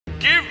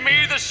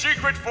me the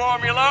secret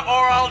formula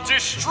or I'll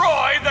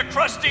destroy the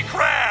Krusty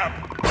Krab!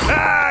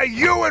 Ah,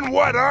 you and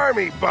what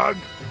army, Bug?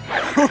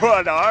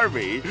 What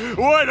army?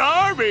 What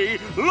army?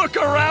 Look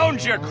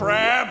around you,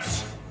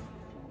 crabs!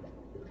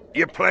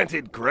 You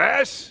planted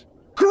grass?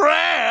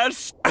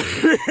 Grass?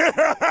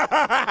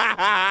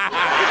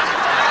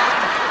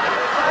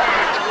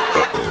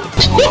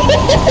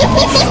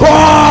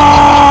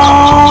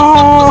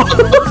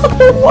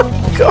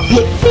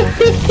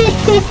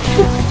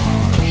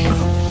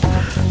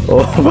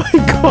 Oh my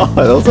god,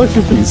 that was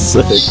actually pretty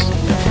sick.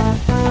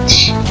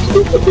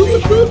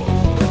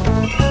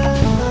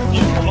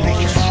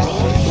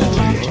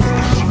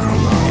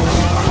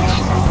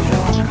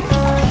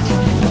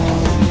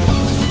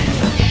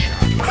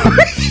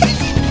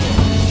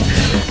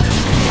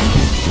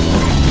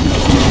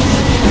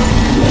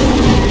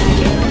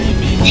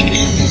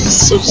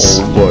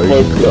 Oh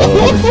my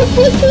god.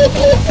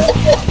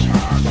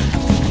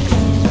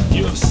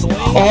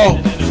 Oh!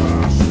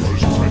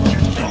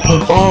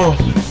 Oh!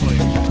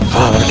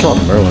 Ah, I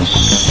killed Merlin.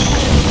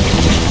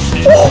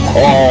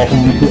 Oh!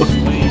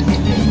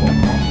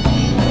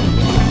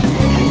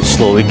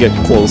 Slowly get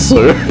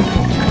closer.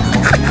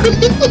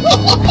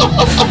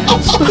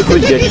 Slowly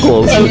get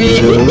closer,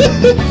 dude.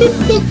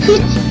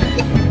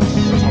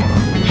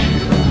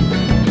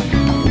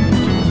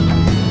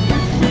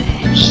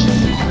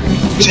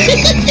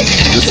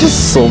 This is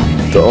so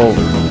dumb.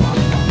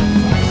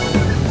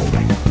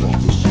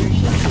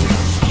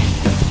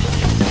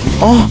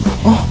 Oh!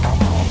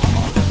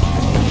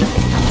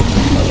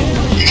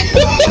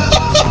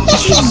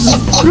 Jesus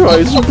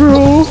Christ,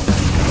 bro!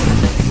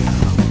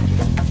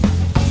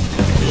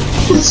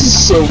 This is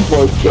so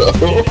fucked up.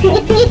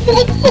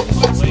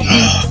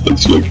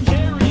 It's like...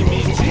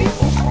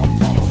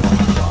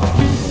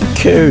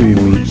 Carry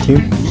me,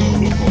 team.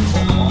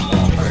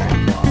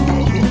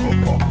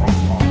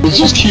 Let's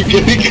just keep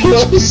getting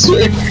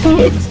closer.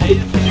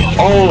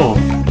 Oh!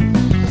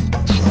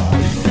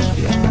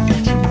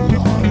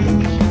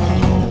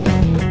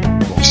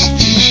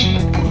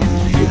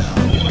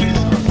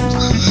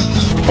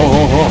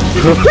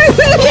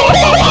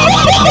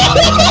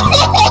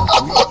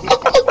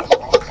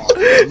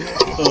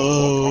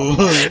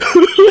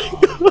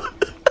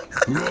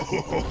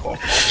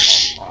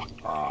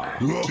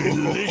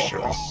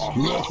 Delicious.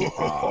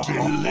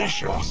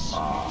 Delicious.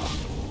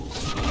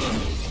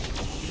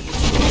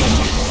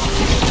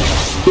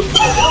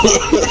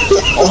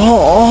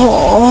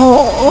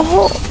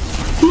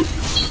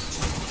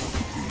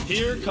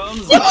 Here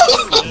comes the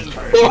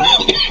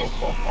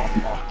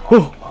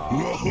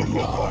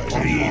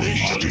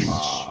Delicious.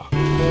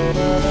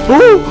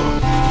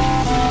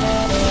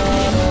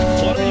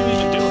 What are you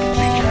even doing?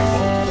 Be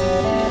careful.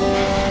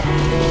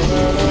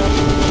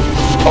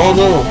 Oh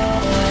no!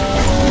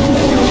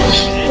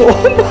 Oh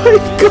my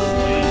god!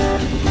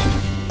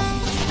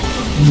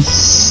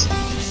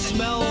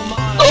 Smell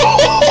mine.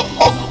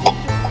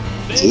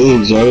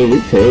 Dude, Johnny, be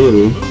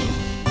crazy.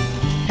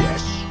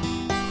 Yes.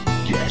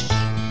 Yes.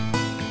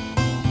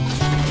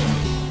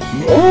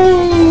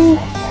 Oh!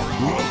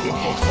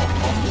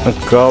 Oh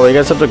god, you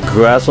guys have the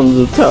grass on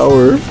the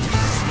tower.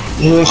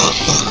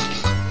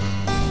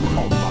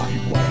 On my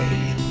way.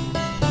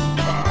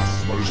 Curse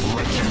those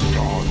wretched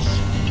gods.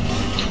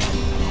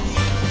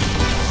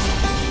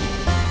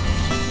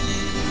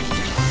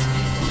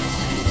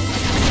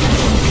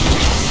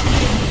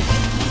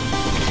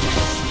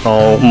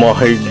 Oh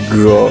my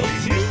god.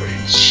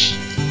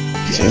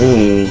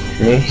 Dude,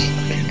 that's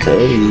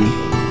crazy.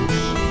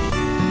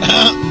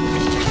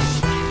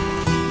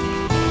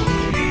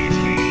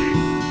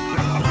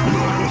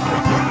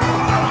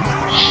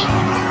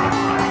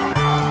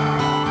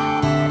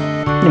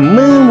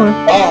 Mama.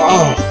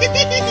 Oh!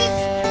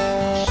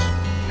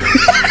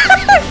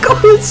 Go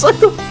inside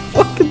the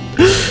fucking.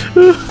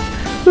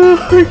 Oh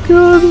my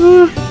god.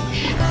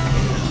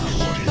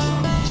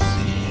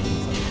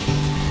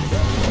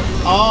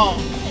 Oh!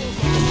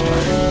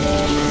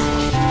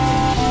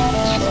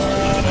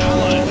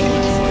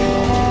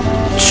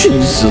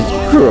 Jesus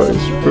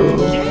Christ, bro.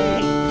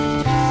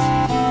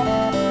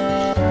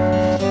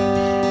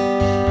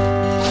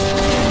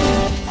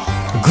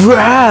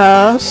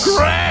 Grass.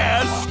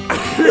 Grass!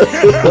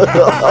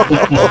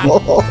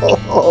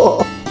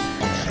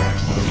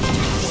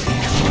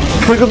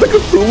 Look at the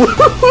Cthulhu.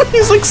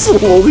 He's like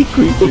slowly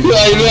creeping. I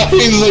know,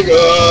 he's like,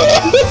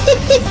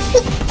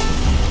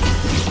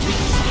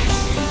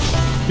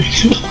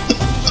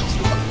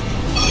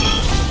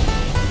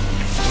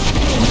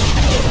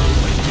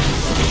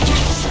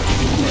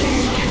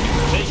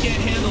 They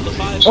can't handle the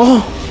fire.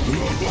 Oh.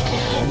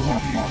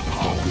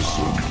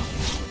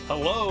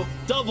 Hello?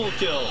 Double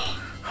kill.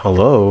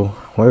 Hello.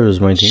 Where is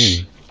my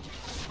team?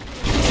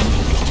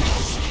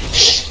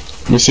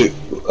 Let me see.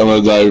 I'm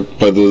gonna die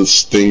by the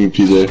sting,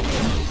 PJ.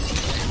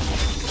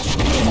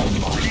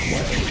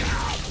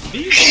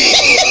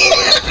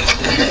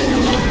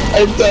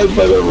 I died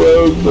by the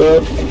road,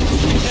 bro.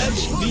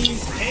 Catch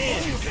these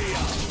hands.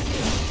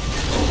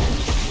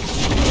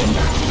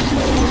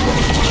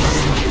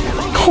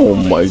 Oh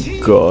my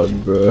god,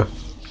 bro.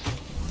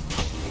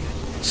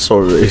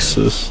 So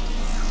racist.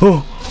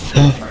 Oh.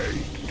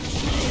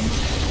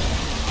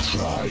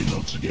 Try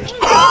not to get.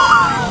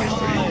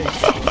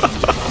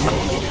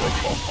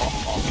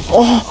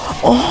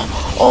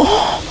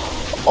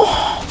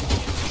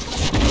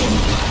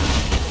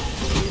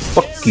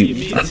 Fuck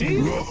you.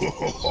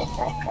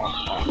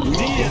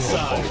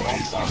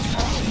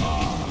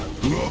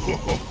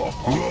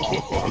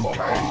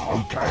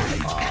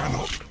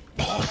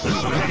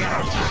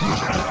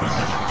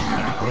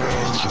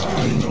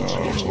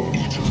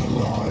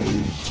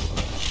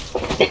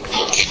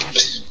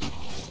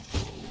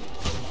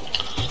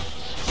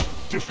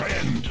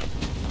 Defend.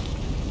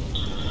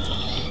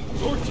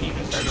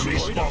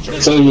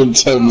 It's not even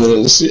 10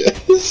 minutes yet.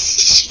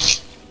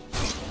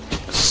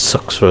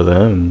 Sucks for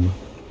them.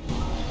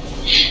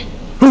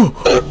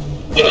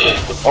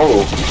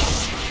 Oh.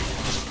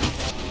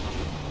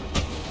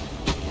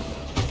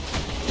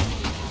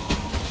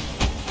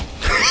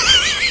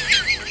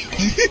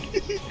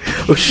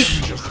 Oh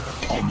shit.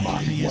 On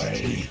my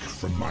way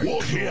from my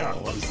here.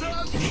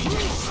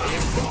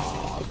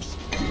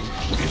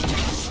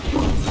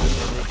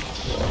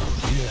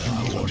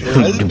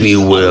 To be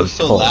well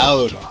so taught.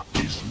 loud.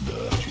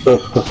 I'm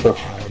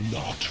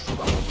not for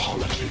the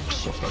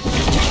politics of the.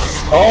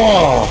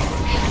 Oh.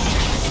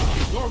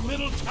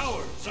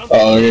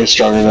 Oh, you're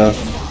stronger now.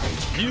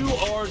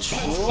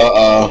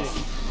 Uh-oh.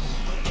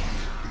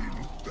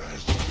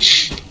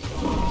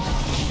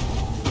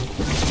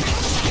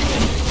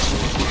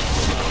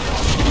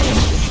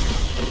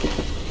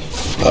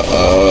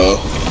 Uh-oh.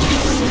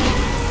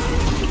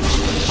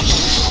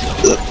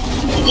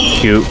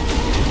 Cute.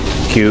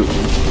 Cute.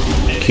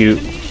 Cute.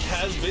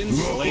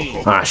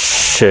 Ah,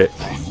 shit.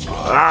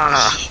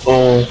 Ah.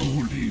 Oh.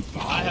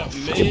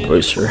 Get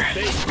Bracer.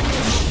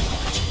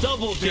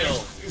 Double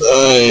kill.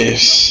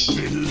 Nice.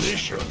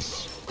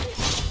 Delicious.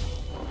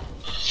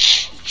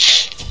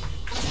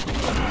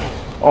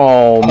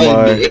 Oh I my.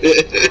 knew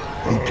it.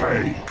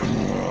 Okay.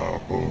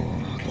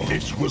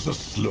 It was a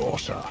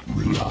slaughter.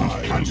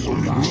 Cancel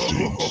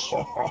instincts.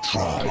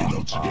 Try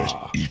not to get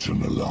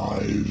eaten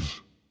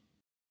alive.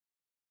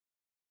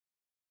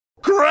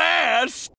 Grass!